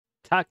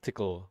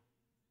Tactical.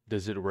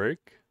 Does it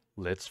work?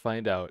 Let's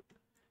find out.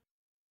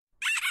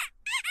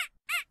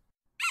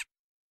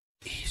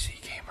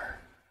 EZGAMER.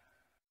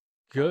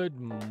 Good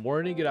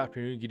morning, good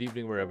afternoon, good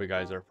evening, wherever you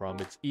guys are from.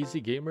 It's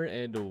EZGAMER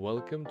and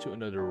welcome to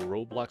another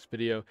Roblox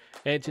video.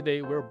 And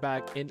today we're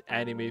back in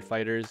Anime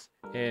Fighters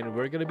and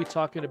we're going to be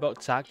talking about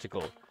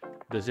Tactical.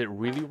 Does it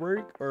really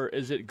work or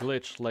is it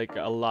glitched like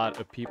a lot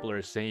of people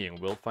are saying?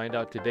 We'll find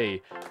out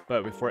today.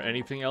 But before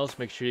anything else,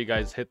 make sure you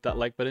guys hit that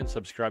like button,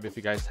 subscribe if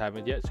you guys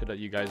haven't yet, so that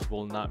you guys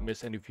will not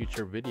miss any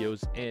future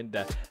videos and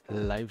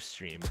live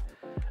stream.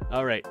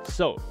 Alright,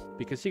 so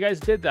because you guys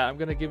did that, I'm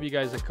gonna give you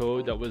guys a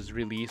code that was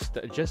released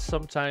just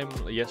sometime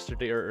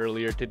yesterday or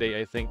earlier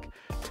today, I think.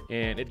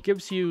 And it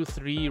gives you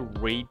 3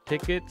 raid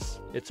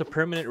tickets. It's a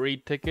permanent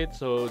raid ticket,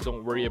 so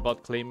don't worry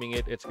about claiming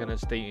it. It's gonna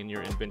stay in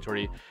your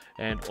inventory.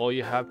 And all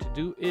you have to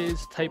do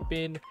is type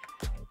in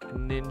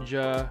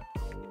Ninja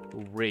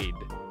Raid.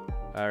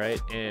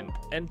 Alright, and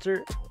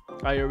enter.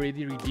 I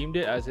already redeemed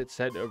it as it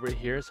said over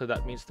here, so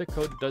that means the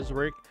code does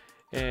work.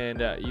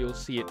 And you'll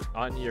see it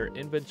on your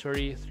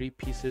inventory, 3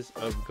 pieces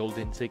of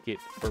golden ticket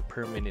or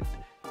permanent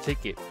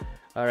ticket.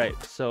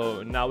 Alright,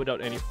 so now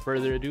without any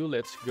further ado,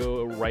 let's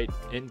go right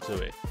into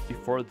it.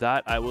 Before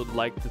that, I would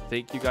like to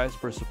thank you guys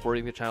for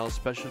supporting the channel,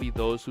 especially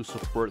those who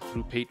support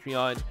through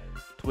Patreon,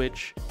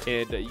 Twitch,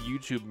 and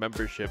YouTube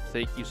membership.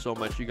 Thank you so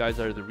much. You guys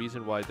are the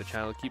reason why the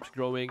channel keeps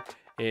growing,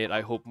 and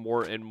I hope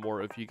more and more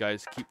of you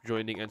guys keep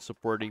joining and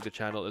supporting the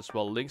channel as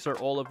well. Links are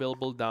all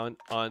available down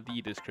on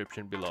the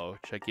description below.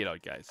 Check it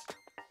out, guys.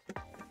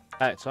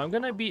 Alright, so I'm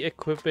gonna be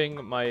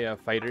equipping my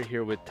fighter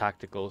here with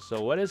Tactical.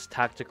 So what is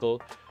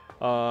Tactical?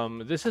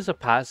 This is a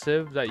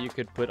passive that you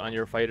could put on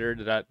your fighter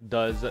that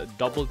does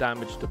double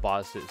damage to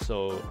bosses.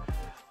 So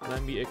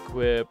let me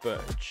equip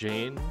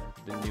Jane,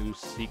 the new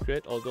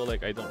secret. Although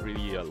like I don't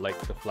really like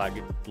the flag,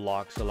 it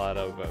blocks a lot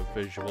of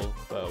visual,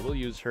 but we'll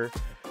use her.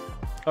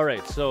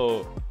 Alright,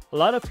 so a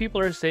lot of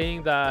people are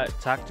saying that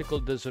Tactical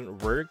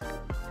doesn't work.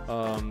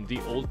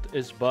 The ult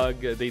is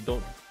bugged. They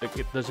don't like,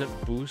 it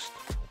doesn't boost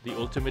the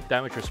ultimate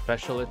damage or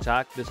special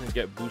attack doesn't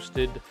get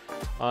boosted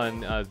on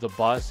the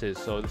bosses.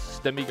 So this is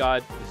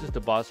Demigod. This is the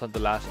boss on the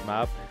last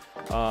map.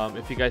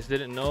 If you guys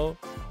didn't know,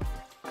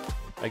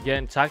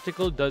 again,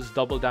 Tactical does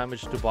double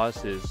damage to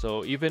bosses.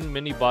 So even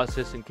mini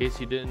bosses, in case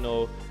you didn't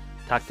know,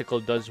 Tactical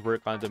does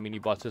work on the mini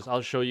bosses.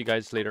 I'll show you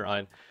guys later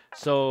on.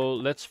 So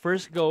let's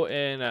first go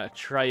and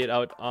try it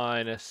out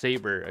on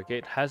Saber. Okay,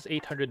 it has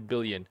 800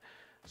 billion.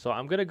 So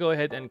I'm gonna go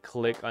ahead and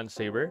click on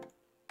Saber.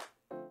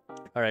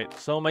 Alright,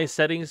 so my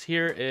settings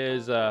here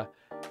is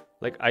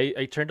like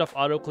I turned off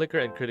auto clicker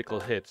and critical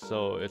hits,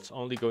 so it's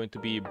only going to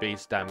be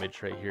base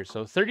damage right here.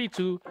 So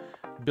 32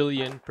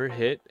 billion per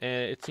hit,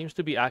 and it seems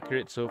to be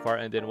accurate so far.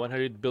 And then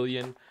 100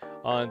 billion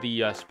on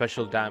the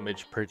special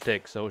damage per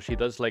tick. So she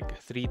does like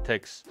 3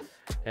 ticks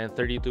and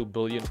 32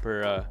 billion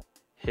per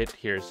hit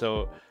here.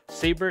 So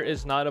Saber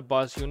is not a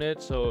boss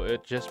unit, so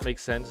it just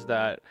makes sense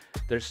that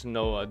there's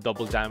no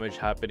double damage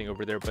happening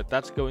over there. But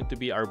that's going to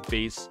be our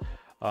base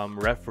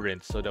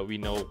reference so that we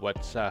know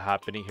what's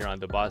happening here on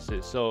the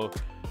bosses. So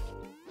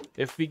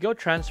if we go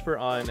transfer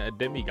on a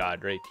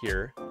Demigod right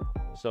here,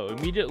 so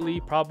immediately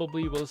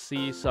probably we'll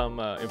see some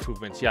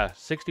improvements. Yeah,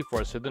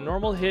 64. So the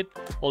normal hit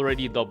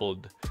already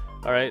doubled.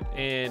 All right,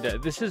 and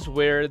this is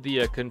where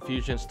the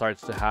confusion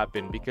starts to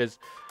happen, because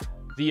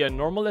the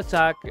normal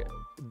attack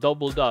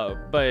doubled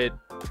up, but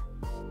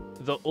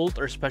the ult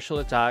or special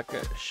attack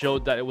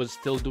showed that it was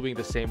still doing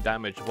the same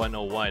damage,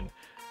 101.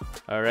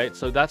 Alright,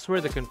 so that's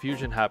where the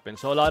confusion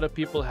happens. So a lot of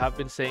people have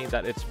been saying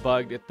that it's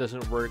bugged, it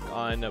doesn't work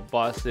on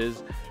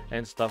bosses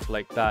and stuff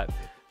like that.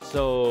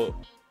 So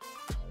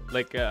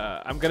like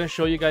I'm gonna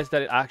show you guys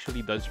that it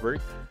actually does work.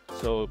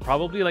 So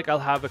probably like I'll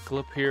have a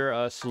clip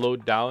here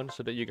slowed down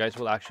so that you guys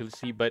will actually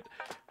see. But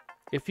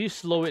if you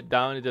slow it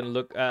down and then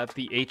look at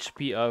the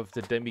HP of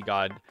the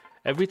Demigod,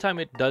 every time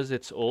it does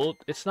its ult,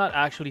 it's not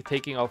actually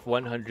taking off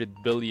 100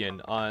 billion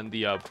on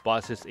the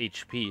boss's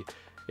HP.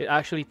 It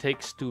actually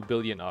takes 2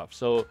 billion off.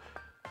 So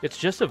it's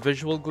just a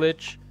visual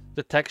glitch.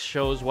 The text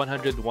shows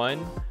 101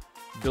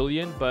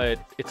 billion, but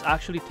it's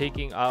actually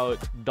taking out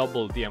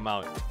double the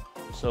amount.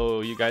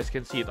 So you guys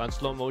can see it on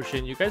slow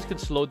motion. You guys can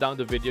slow down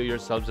the video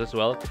yourselves as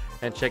well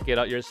and check it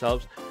out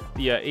yourselves.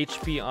 The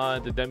HP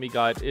on the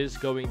Demigod is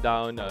going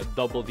down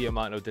double the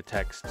amount of the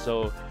text.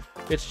 So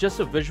it's just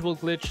a visual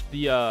glitch.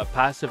 The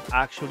passive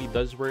actually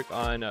does work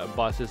on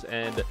bosses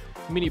and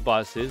mini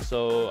bosses.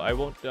 So I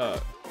won't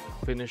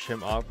finish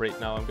him off right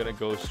now. I'm gonna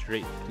go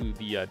straight to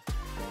the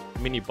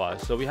mini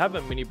boss. So we have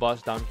a mini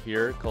boss down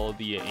here called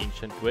the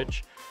Ancient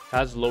Witch.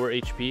 Has lower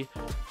HP,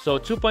 so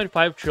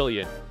 2.5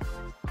 trillion.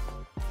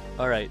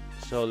 All right,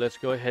 so let's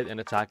go ahead and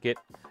attack it.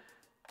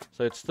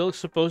 So it's still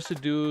supposed to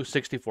do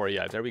 64.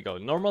 Yeah, there we go.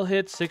 Normal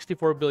hit,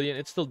 64 billion.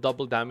 It's still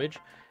double damage,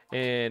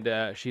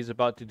 and she's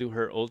about to do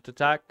her ult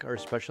attack or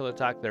special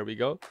attack. There we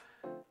go.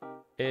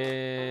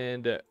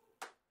 And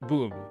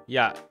boom.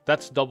 Yeah,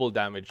 that's double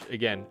damage.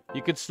 Again,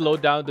 you could slow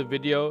down the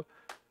video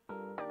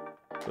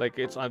like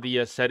it's on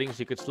the settings.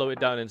 You could slow it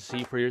down and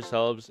see for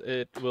yourselves.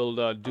 It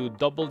will do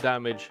double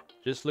damage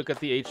Just look at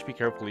the HP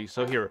carefully.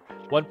 So here,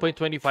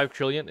 1.25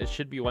 trillion. It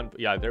should be one.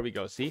 Yeah, there we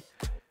go. See,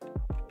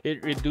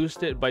 it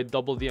reduced it by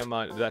double the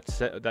amount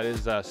that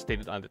is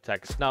stated on the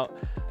text. Now,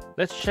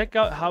 let's check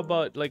out how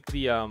about like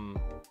the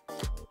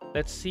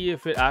let's see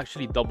if it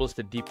actually doubles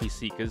the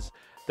DPC, because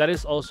that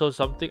is also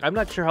something. I'm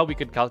not sure how we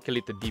could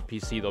calculate the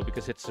DPC though,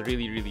 because it's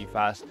really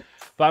fast.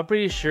 But I'm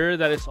pretty sure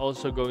that it's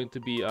also going to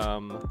be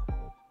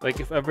like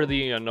if ever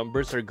the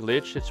numbers are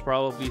glitched, it's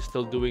probably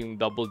still doing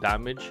double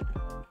damage.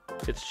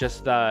 It's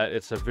just that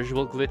it's a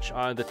visual glitch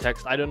on the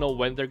text. I don't know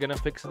when they're gonna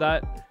fix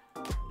that.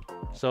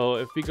 So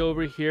if we go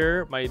over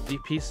here, my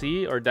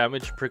DPC or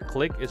damage per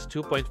click is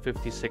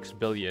 2.56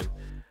 billion.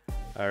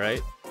 All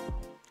right,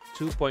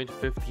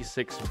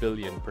 2.56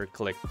 billion per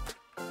click.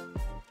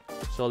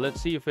 So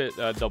let's see if it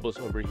doubles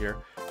over here.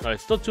 No,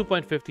 it's still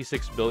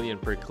 2.56 billion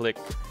per click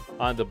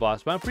on the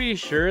boss, but I'm pretty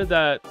sure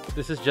that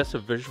this is just a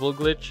visual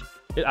glitch.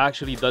 It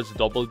actually does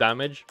double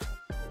damage,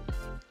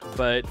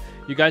 but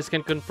you guys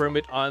can confirm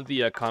it on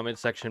the comment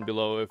section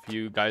below if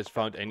you guys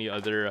found any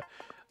other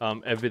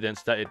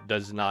evidence that it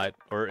does not,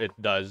 or it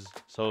does,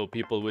 so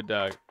people would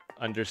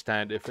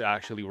understand if it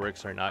actually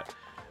works or not.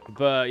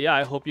 But yeah,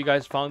 I hope you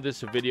guys found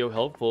this video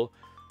helpful.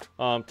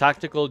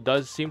 Tactical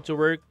does seem to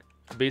work.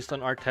 Based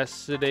on our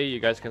tests today, you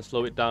guys can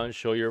slow it down,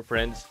 show your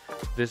friends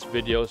this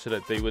video so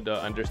that they would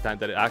understand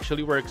that it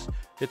actually works.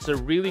 It's a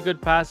really good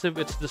passive.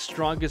 It's the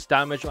strongest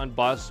damage on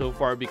boss so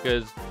far,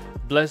 because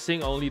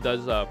Blessing only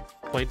does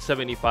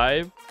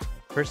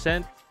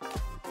 0.75%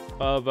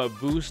 of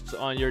boosts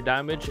on your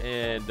damage,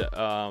 and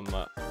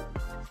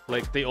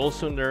like they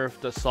also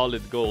nerfed the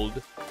solid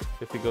gold.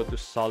 If we go to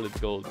solid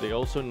gold, they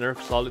also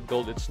nerfed solid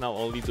gold. It's now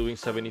only doing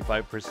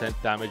 75%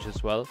 damage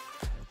as well.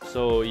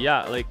 So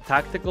yeah, like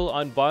tactical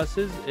on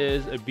bosses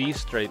is a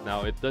beast right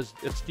now.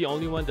 It's the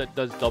only one that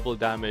does double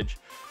damage.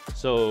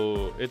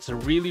 So it's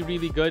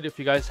really good. If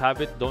you guys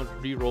have it, don't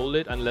re-roll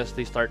it unless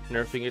they start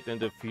nerfing it in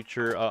the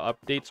future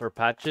updates or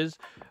patches.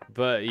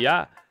 But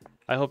yeah,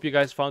 I hope you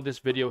guys found this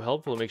video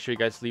helpful. Make sure you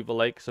guys leave a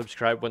like,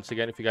 subscribe once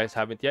again if you guys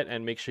haven't yet,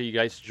 and make sure you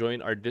guys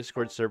join our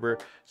Discord server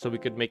so we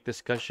could make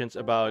discussions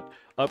about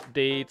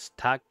updates,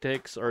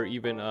 tactics, or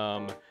even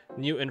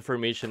new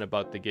information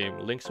about the game.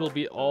 Links will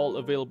be all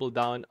available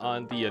down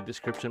on the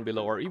description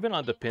below, or even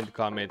on the pinned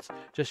comments.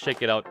 Just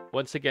check it out.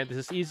 Once again, this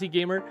is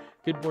EZGamer.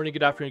 Good morning,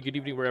 good afternoon, good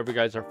evening, wherever you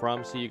guys are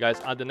from. See you guys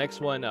on the next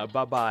one.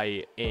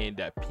 Bye-bye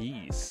and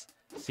peace.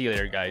 See you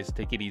later, guys.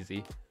 Take it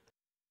easy.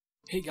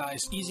 Hey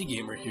guys,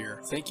 EZGamer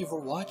here. Thank you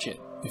for watching.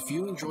 If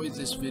you enjoyed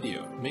this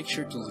video, make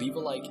sure to leave a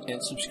like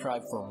and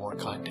subscribe for more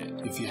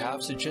content. If you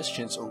have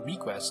suggestions or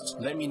requests,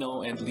 let me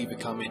know and leave a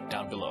comment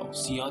down below.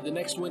 See you on the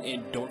next one,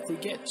 and don't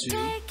forget to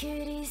take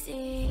it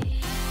easy.